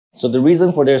So the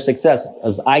reason for their success,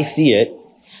 as I see it,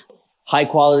 high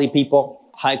quality people,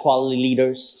 high quality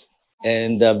leaders,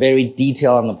 and very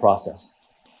detailed on the process.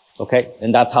 Okay,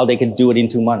 and that's how they can do it in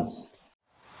 2 months.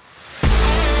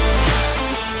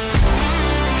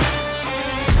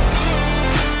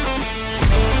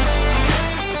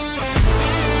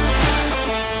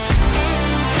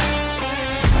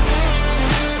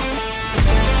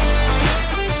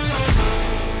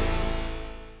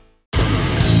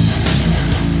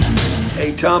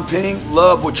 Hey Tom Ping,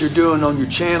 love what you're doing on your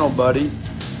channel, buddy.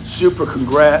 Super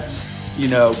congrats. You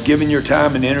know, giving your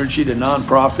time and energy to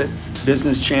nonprofit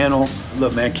business channel.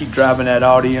 Look, man, keep driving that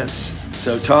audience.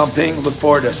 So Tom Ping, look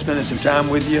forward to spending some time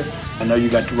with you. I know you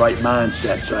got the right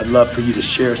mindset, so I'd love for you to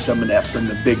share some of that from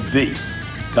the big V.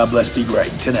 God bless, be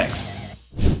great. 10X.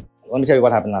 Let me tell you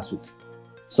what happened last week.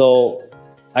 So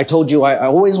I told you I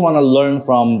always want to learn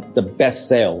from the best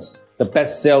sales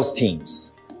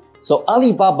teams. So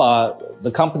Alibaba,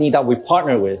 the company that we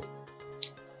partner with,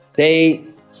 they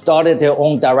started their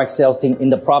own direct sales team in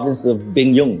the province of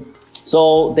Bingyong.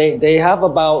 So they have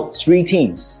about 3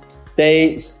 teams.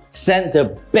 They sent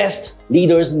the best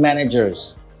leaders,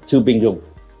 managers to Bingyong.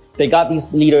 They got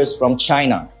these leaders from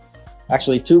China.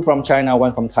 Actually, 2 from China,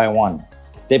 1 from Taiwan.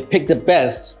 They picked the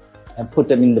best and put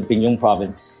them in the Bingyong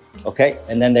province, okay?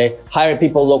 And then they hired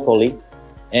people locally,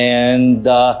 and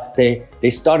they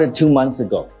started 2 months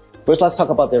ago. First, let's talk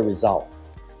about their result.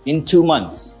 In 2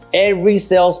 months, every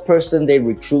salesperson they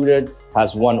recruited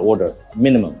has 1 order,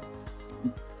 minimum.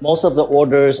 Most of the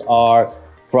orders are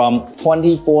from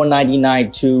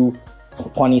 $24.99 to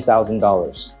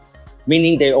 $20,000.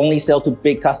 Meaning they only sell to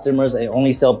big customers and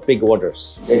only sell big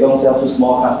orders. They don't sell to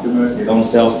small customers, they don't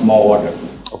sell small order,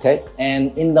 okay?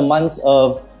 And in the months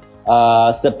of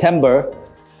September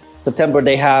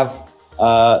they have,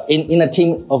 in a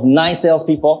team of 9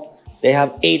 salespeople, they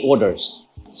have 8 orders.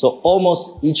 So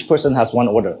almost each person has 1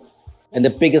 order. And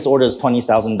the biggest order is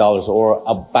 $20,000 or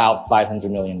about $500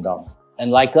 million.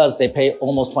 And like us, they pay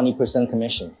almost 20%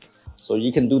 commission. So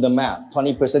you can do the math.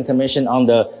 20% commission on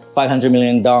the $500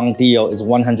 million deal is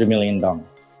 $100 million.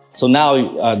 So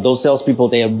now those salespeople,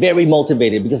 they are very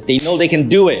motivated because they know they can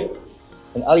do it.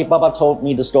 And Alibaba told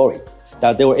me the story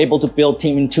that they were able to build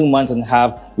team in 2 months and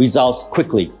have results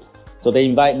quickly. So they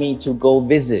invite me to go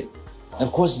visit. And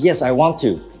of course, yes, I want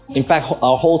to. In fact,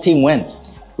 our whole team went.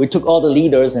 We took all the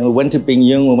leaders and we went to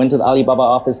Bingyong, we went to the Alibaba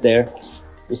office there.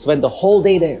 We spent the whole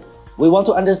day there. We want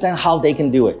to understand how they can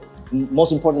do it.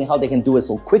 Most importantly, how they can do it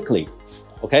so quickly,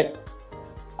 okay?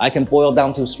 I can boil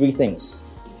down to 3 things.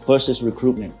 First is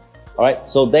recruitment, all right?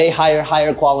 So they hire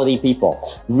higher quality people.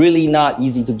 Really not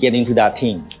easy to get into that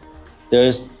team.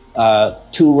 There's a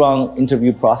 2-round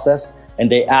interview process and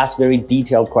they ask very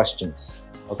detailed questions,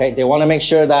 okay? They want to make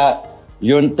sure that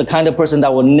you're the kind of person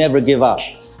that will never give up,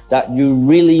 that you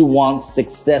really want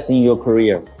success in your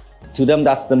career. To them,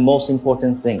 that's the most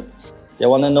important thing. They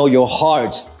want to know your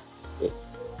heart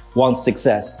wants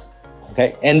success,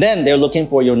 okay? And then they're looking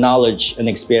for your knowledge and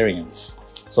experience.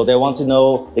 So they want to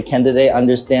know the candidate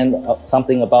understand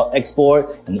something about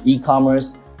export and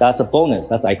e-commerce. That's a bonus,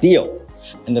 that's ideal.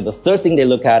 And then the third thing they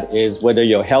look at is whether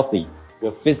you're healthy,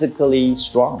 you're physically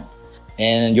strong,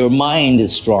 and your mind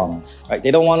is strong, right? They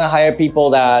don't want to hire people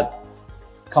that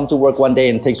come to work one day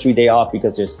and take 3 days off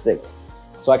because they're sick.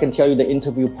 So I can tell you the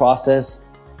interview process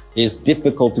is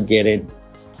difficult to get in.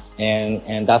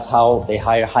 And that's how they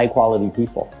hire high quality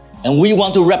people. And we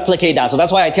want to replicate that. So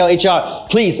that's why I tell HR,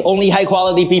 please, only high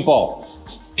quality people.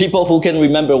 People who can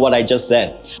remember what I just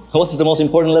said. What's the most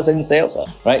important lesson in sales,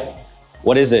 right?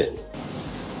 What is it?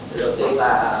 Đầu tiên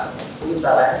là chúng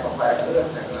ta bán không phải là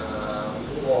hàng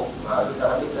chuyên môn mà chúng ta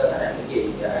phải biết khách hàng cái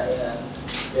gì để cách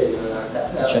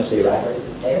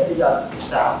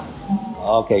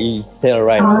Okay, you said it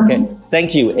right. Okay,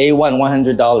 thank you. A1,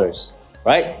 $100,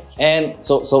 right? And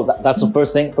so that's the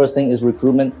first thing. First thing is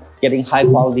recruitment, getting high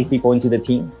quality people into the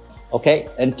team. Okay,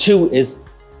 and 2 is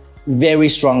very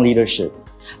strong leadership.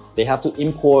 They have to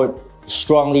import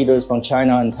strong leaders from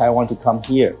China and Taiwan to come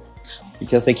here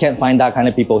because they can't find that kind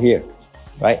of people here,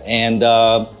 right? And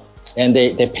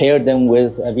they paired them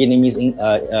with Vietnamese,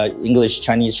 English,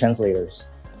 Chinese translators.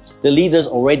 The leaders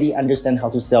already understand how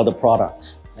to sell the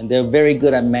product. And they're very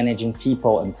good at managing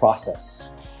people and process.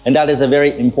 And that is a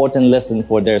very important lesson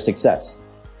for their success,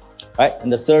 right?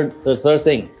 And the third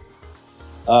thing,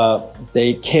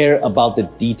 they care about the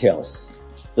details.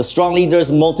 The strong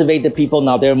leaders motivate the people.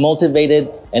 Now they're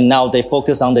motivated and now they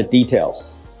focus on the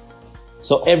details.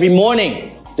 So every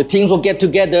morning, the teams will get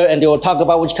together and they will talk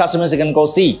about which customers they're gonna go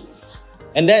see.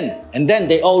 And then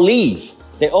they all leave.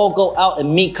 They all go out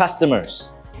and meet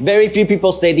customers. Very few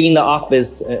people stayed in the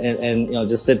office and you know,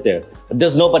 just sit there.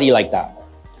 There's nobody like that.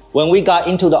 When we got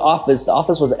into the office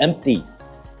was empty.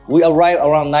 We arrived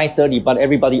around 9:30, but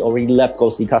everybody already left, go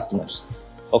see customers.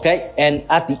 Okay? And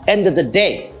at the end of the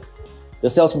day, the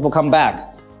salespeople come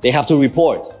back. They have to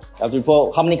report. They have to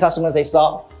report how many customers they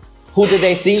saw, who did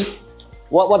they see,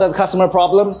 what are the customer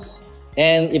problems,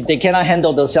 and if they cannot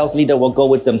handle, the sales leader will go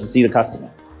with them to see the customer.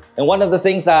 And one of the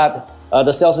things that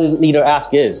the sales leader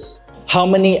asks is, how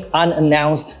many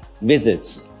unannounced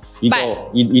visits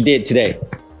you did today?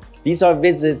 These are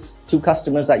visits to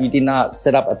customers that you did not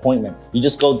set up appointment. You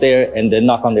just go there and then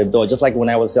knock on their door, just like when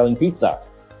I was selling pizza.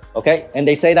 Okay? And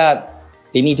they say that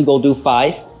they need to go do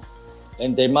 5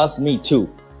 and they must meet 2.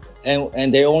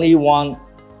 And they only want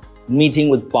meeting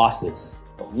with bosses.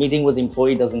 Meeting with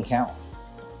employee doesn't count.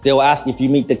 They will ask if you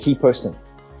meet the key person.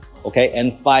 Okay?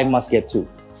 And 5 must get 2.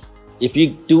 If you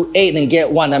do 8 and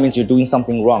get 1, that means you're doing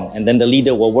something wrong. And then the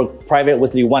leader will work private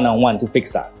with you one-on-one to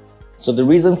fix that. So the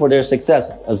reason for their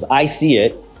success, as I see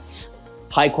it,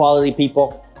 high quality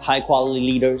people, high quality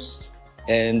leaders,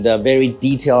 and very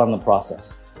detailed on the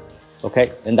process.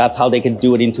 Okay? And that's how they can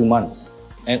do it in 2 months.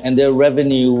 And their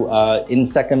revenue in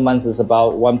second month is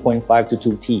about 1.5 to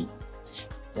 2T.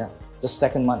 Yeah, just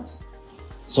second months.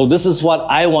 So this is what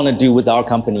I want to do with our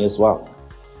company as well.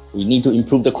 We need to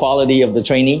improve the quality of the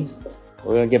trainees.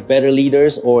 We're going to get better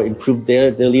leaders or improve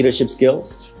their leadership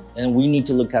skills. And we need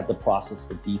to look at the process,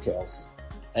 the details.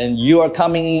 And you are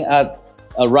coming in at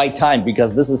a right time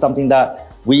because this is something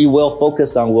that we will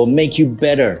focus on, will make you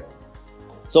better.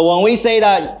 So when we say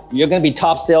that you're going to be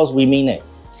top sales, we mean it.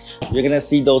 You're going to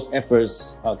see those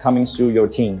efforts coming through your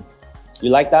team.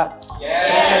 You like that?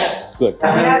 Yes. Good.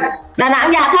 Đà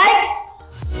Nẵng dạ thấy